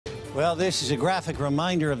Well, this is a graphic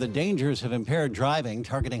reminder of the dangers of impaired driving,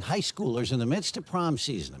 targeting high schoolers in the midst of prom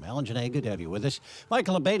season. I'm Alan Janae, good to have you with us.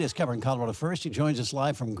 Michael Abate is covering Colorado First. He joins us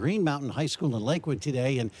live from Green Mountain High School in Lakewood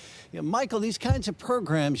today. And Michael, these kinds of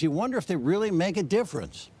programs, you wonder if they really make a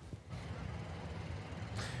difference.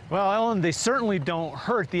 Well, Ellen, they certainly don't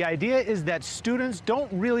hurt. The idea is that students don't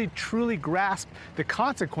really truly grasp the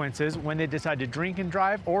consequences when they decide to drink and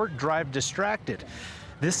drive or drive distracted.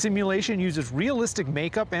 This simulation uses realistic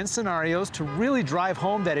makeup and scenarios to really drive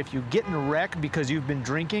home that if you get in a wreck because you've been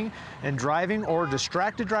drinking and driving or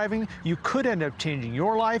distracted driving, you could end up changing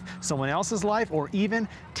your life, someone else's life, or even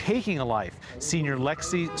taking a life. Senior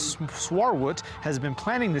Lexi Swarwood has been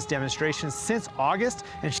planning this demonstration since August,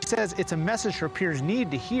 and she says it's a message her peers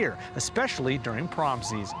need to hear, especially during prom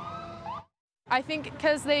season. I think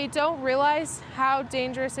because they don't realize how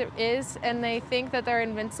dangerous it is, and they think that they're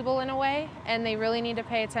invincible in a way, and they really need to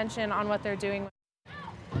pay attention on what they're doing.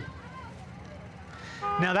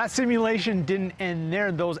 Now that simulation didn't end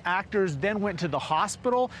there. Those actors then went to the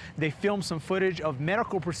hospital. They filmed some footage of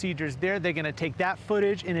medical procedures there. They're going to take that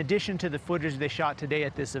footage in addition to the footage they shot today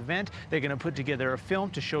at this event. They're going to put together a film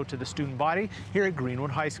to show to the student body here at Green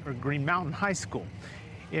Mountain High School.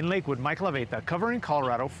 In Lakewood, Michael Aveta, covering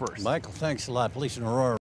Colorado First. Michael, thanks a lot. Police in Aurora.